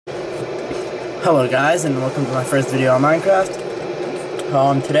Hello guys, and welcome to my first video on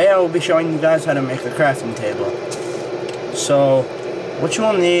Minecraft. Today I will be showing you guys how to make a crafting table. So, what you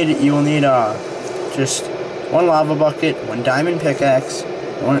will need just one lava bucket, one diamond pickaxe,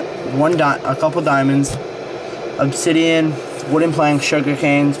 a couple diamonds, obsidian, wooden planks, sugar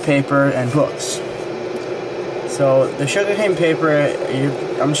canes, paper, and books. So the sugarcane paper,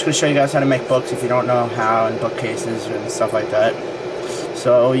 I'm just going to show you guys how to make books if you don't know how, and bookcases and stuff like that.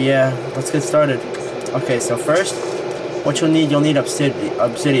 So yeah, let's get started. Okay, so first, what you'll need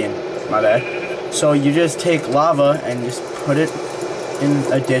obsidian, my bad. So you just take lava and just put it in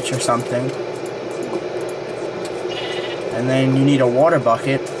a ditch or something. And then you need a water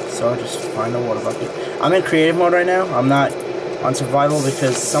bucket, so just find a water bucket. I'm in creative mode right now. I'm not on survival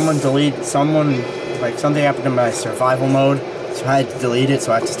because something happened to my survival mode, so I had to delete it,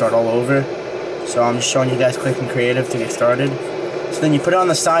 so I have to start all over. So I'm just showing you guys quick and creative to get started. So then you put it on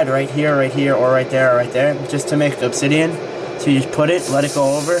the side right here, or right there, just to make obsidian. So you just put it, let it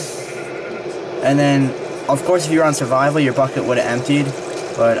go over. And then, of course, if you were on survival, your bucket would have emptied.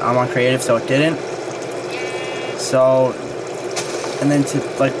 But I'm on creative, so it didn't. So, and then to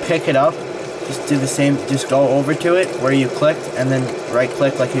pick it up, just do the same, just go over to it where you clicked, and then right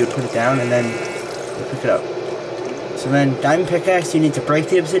click like you would put it down, and then you pick it up. So then, diamond pickaxe, you need to break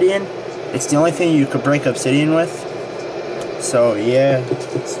the obsidian. It's the only thing you could break obsidian with. So yeah,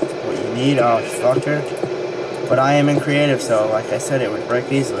 that's what you need. Oh, fucker. But I am in creative, so like I said, it would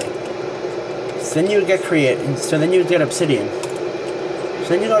break easily. So then you get obsidian. So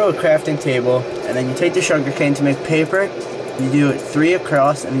then you go to a crafting table, and then you take the sugar cane to make paper. You do it 3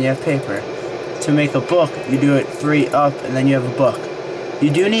 across, and then you have paper. To make a book, you do it 3 up, and then you have a book.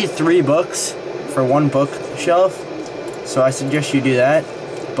 You do need 3 books for 1 bookshelf, so I suggest you do that.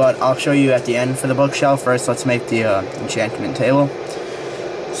 But I'll show you at the end for the bookshelf. First, let's make the enchantment table.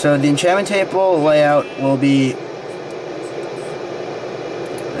 So the enchantment table layout will be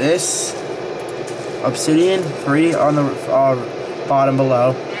this: obsidian, 3 on the bottom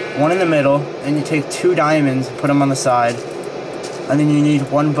below, 1 in the middle, and you take 2 diamonds, put them on the side, and then you need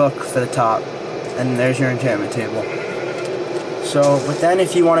 1 book for the top, and there's your enchantment table. So, but then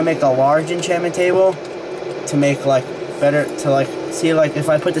if you want to make a large enchantment table, to make see, if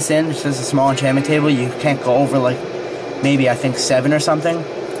I put this in, it's just a small enchantment table, you can't go over maybe I think 7 or something.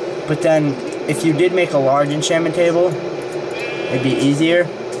 But then if you did make a large enchantment table, it'd be easier.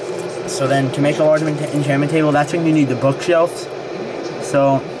 So then to make a large enchantment table, that's when you need the bookshelves.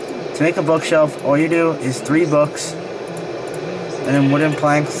 So to make a bookshelf, all you do is 3 books, and then wooden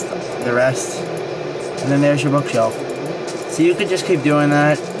planks, the rest, and then there's your bookshelf. So you could just keep doing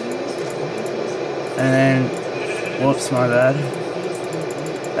that, and then, whoops, my bad.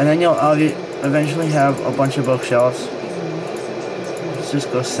 And then you'll eventually have a bunch of bookshelves. Let's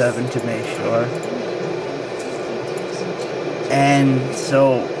just go 7 to make sure. And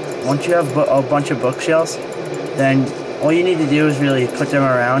so, once you have a bunch of bookshelves, then all you need to do is really put them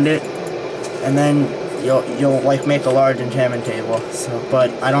around it, and then you'll make a large enchantment table. So,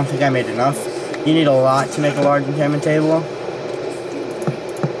 but I don't think I made enough. You need a lot to make a large enchantment table.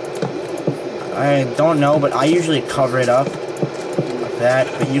 I don't know, but I usually cover it up like that.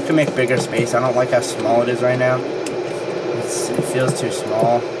 But you can make bigger space. I don't like how small it is right now. It feels too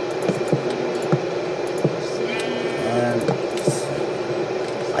small. And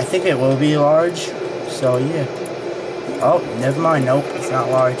I think it will be large. So yeah. Oh, never mind. Nope, it's not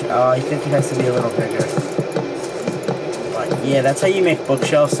large. I think it has to be a little bigger. But yeah, that's how you make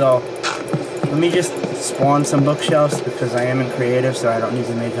bookshelves. So let me just spawn some bookshelves because I am in creative, so I don't need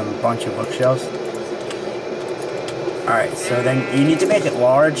to make a bunch of bookshelves. Alright, so then you need to make it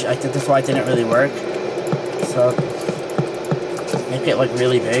large. I think that's why it didn't really work. So make it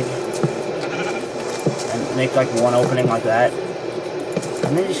really big, and make 1 opening like that,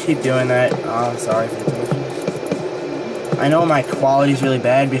 and then just keep doing that. Oh, sorry for the interruption. I know my quality is really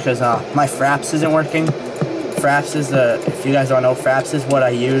bad because my Fraps isn't working. Fraps is if you guys don't know, Fraps is what I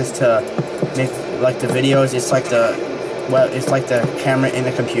use to make the videos. It's like the camera in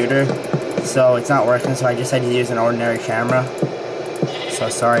the computer, so it's not working, so I just had to use an ordinary camera. So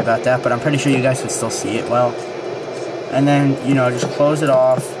sorry about that, but I'm pretty sure you guys could still see it well. And then, just close it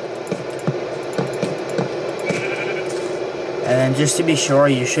off. And then just to be sure,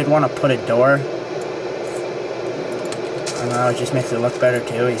 you should want to put a door. I know, it just makes it look better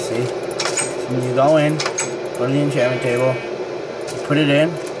too, you see. So you go in, go to the enchantment table, put it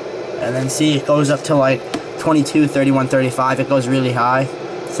in, and then see, it goes up to 22, 31, 35. It goes really high.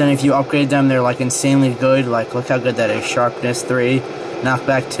 So then if you upgrade them, they're insanely good. Look how good that is. Sharpness 3,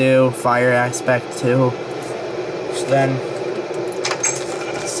 knockback 2, fire aspect 2. So then,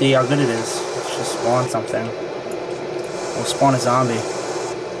 see how good it is. just spawn something. We'll spawn a zombie.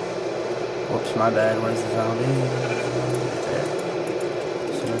 Whoops, my bad. Where's the zombie? There.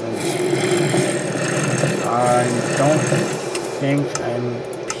 So I don't think I'm...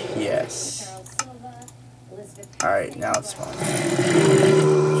 Yes. Alright, now it's spawned.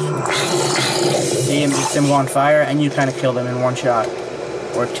 See him, makes him go on fire, and you kind of kill them in one shot.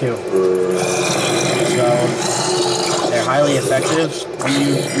 Or two. So, they're highly effective when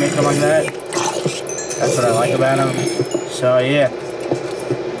you make them like that. That's what I like about them. So, yeah.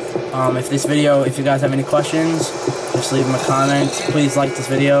 If you guys have any questions, just leave them a comment. Please like this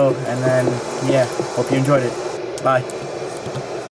video, and then, yeah, hope you enjoyed it. Bye.